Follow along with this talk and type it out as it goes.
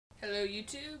Hello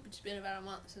YouTube, it's been about a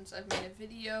month since I've made a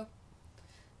video.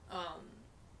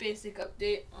 Basic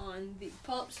update on the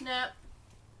pumpsnap.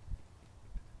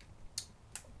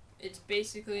 It's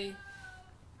basically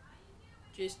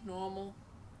just normal.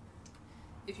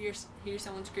 If you hear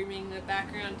someone screaming in the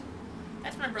background,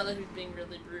 that's my brother who's being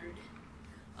really rude.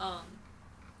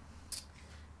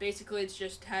 Basically it's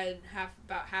just had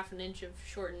about half an inch of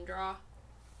shortened draw,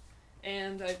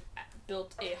 and I've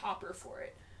built a hopper for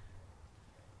it.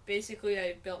 Basically,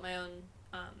 I built my own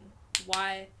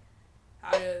Y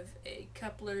out of a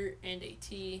coupler and a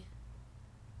T,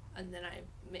 and then I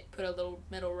put a little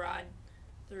metal rod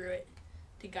through it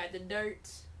to guide the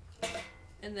darts,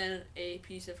 and then a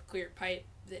piece of clear pipe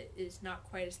that is not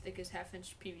quite as thick as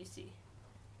half-inch PVC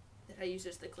that I use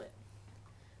as the clip.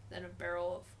 Then a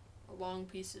barrel of a long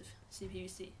piece of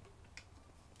CPVC.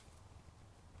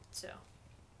 So,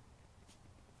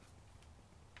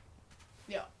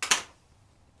 yeah.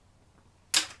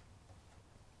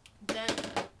 Then,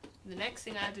 the next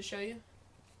thing I have to show you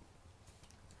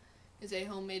is a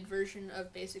homemade version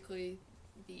of basically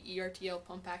the ERTL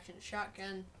pump action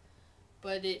shotgun,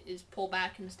 but it is pull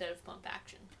back instead of pump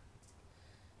action.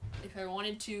 If I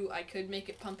wanted to, I could make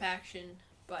it pump action,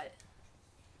 but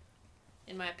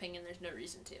in my opinion, there's no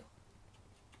reason to.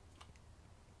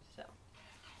 So,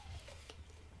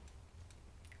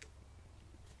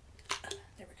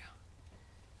 there we go.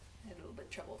 I had a little bit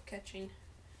of trouble with catching.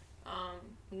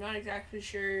 I'm not exactly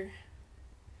sure.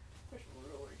 Where's the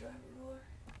ruler? Do I have a ruler?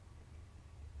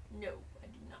 No, I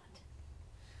do not.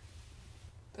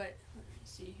 But let me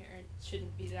see here. It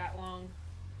shouldn't be that long.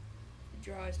 The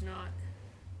draw is not.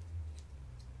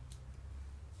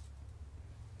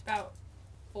 About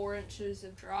 4 inches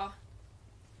of draw.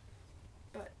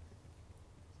 But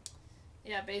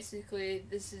yeah, basically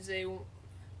this is a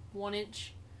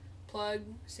 1-inch plug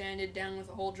sanded down with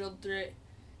a hole drilled through it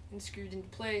and screwed into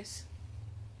place.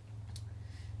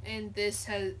 And this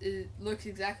looks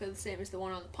exactly the same as the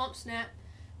one on the pumpsnap,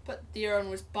 but the other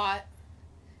one was bought,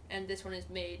 and this one is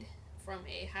made from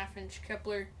a half-inch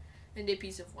coupler and a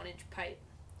piece of 1-inch pipe,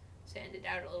 sanded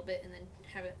out a little bit, and then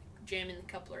have it jam in the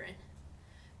coupler in.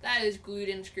 That is glued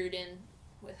and screwed in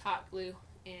with hot glue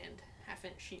and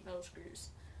half-inch sheet metal screws.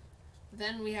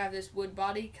 Then we have this wood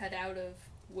body cut out of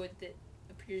wood that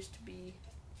appears to be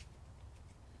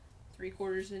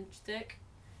 3/4 inch thick,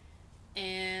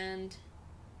 and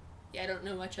yeah, I don't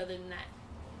know much other than that.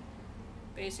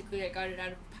 Basically, I got it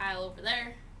out of a pile over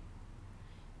there,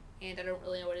 and I don't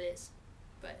really know what it is,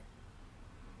 but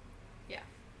yeah.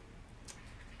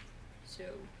 So,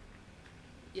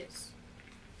 yes,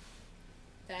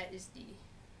 that is the,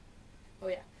 oh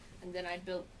yeah, and then I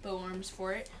built bow arms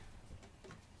for it,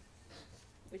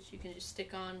 which you can just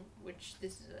stick on, which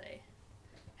this is a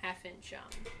half-inch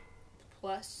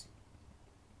plus.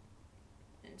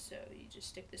 And so you just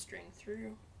stick the string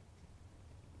through,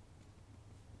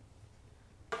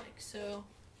 like so.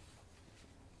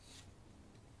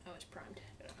 Oh, it's primed.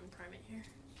 Gotta unprime it here.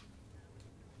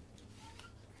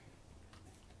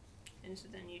 And so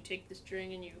then you take the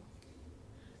string and you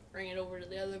bring it over to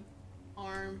the other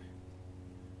arm,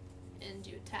 and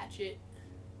you attach it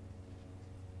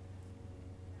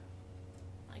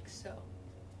like so.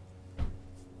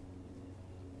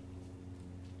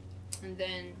 And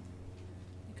then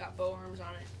got bow arms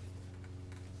on it.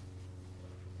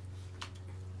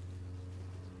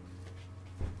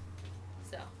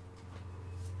 So,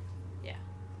 yeah.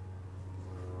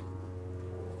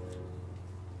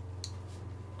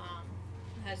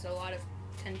 It has a lot of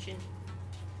tension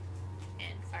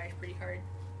and fires pretty hard.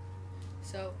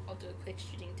 So, I'll do a quick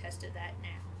shooting test of that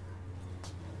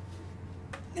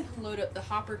now. Load up the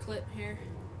hopper clip here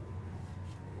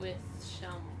with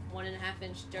some 1.5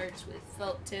 inch darts with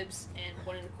felt tips and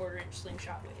 1 1/4 inch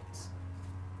slingshot weights.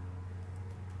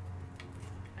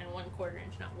 And 1/4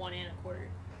 inch, not 1 1/4.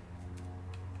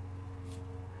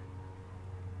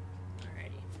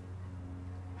 Alrighty.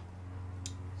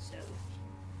 So,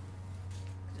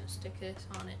 I'm gonna stick this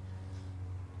on it.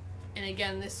 And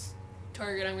again, this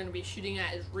target I'm gonna be shooting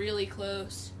at is really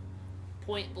close,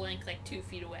 point blank, like 2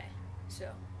 feet away.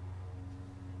 So.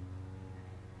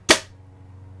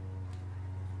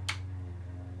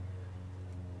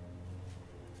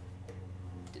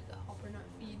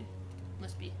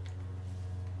 Must be.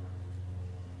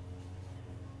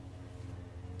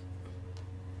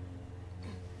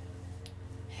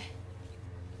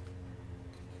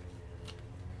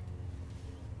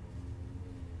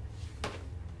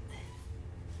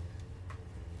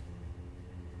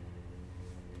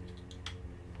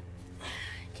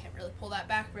 Can't really pull that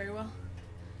back very well,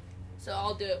 so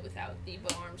I'll do it without the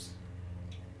bow arms.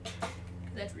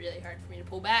 That's really hard for me to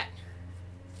pull back.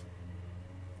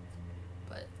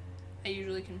 But I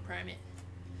usually can prime it.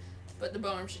 But the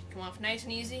bow arm should come off nice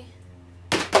and easy.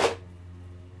 And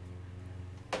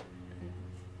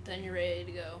then you're ready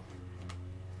to go.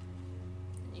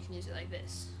 And you can use it like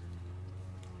this.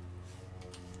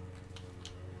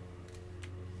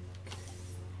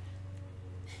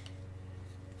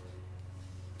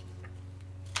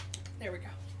 There we go.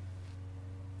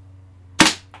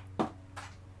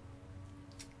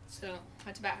 So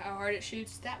that's about how hard it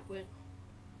shoots. That went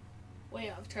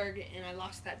way off target and I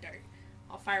lost that dart.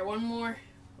 I'll fire one more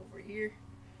over here.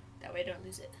 That way I don't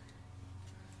lose it.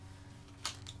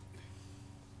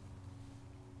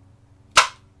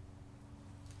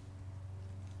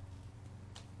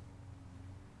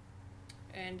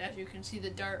 And as you can see,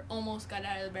 the dart almost got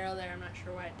out of the barrel there. I'm not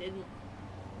sure why it didn't.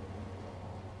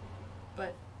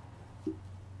 But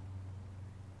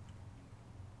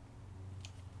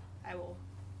I will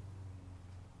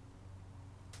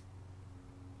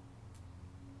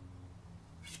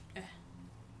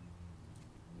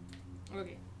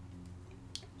okay.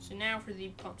 So now for the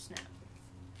pump snap.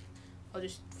 I'll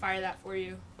just fire that for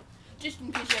you, just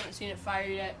in case you haven't seen it fire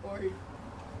yet, or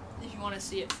if you want to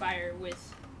see it fire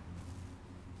with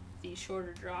the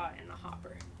shorter draw and the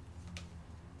hopper.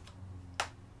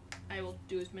 I will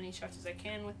do as many shots as I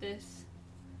can with this.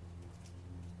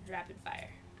 Rapid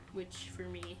fire, which for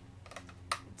me,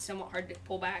 it's somewhat hard to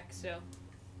pull back, so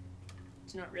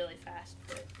it's not really fast,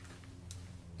 but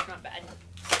it's not bad.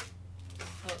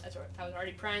 Oh, that's right. I was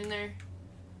already primed there.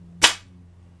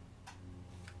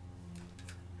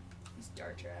 These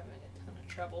darts are having a ton of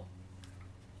trouble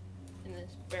in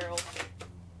this barrel.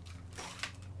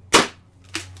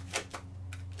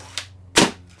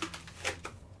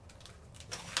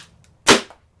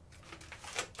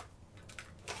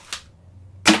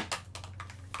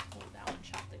 Oh, that one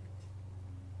shot the...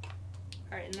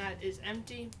 Alright, and that is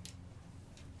empty.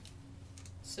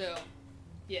 So,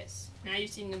 yes, now you've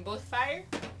seen them both fire.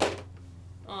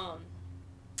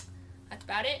 That's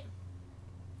about it.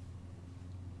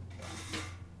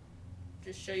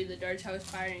 Just show you the darts I was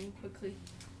firing quickly.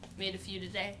 Made a few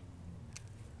today.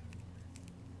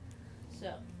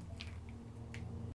 So.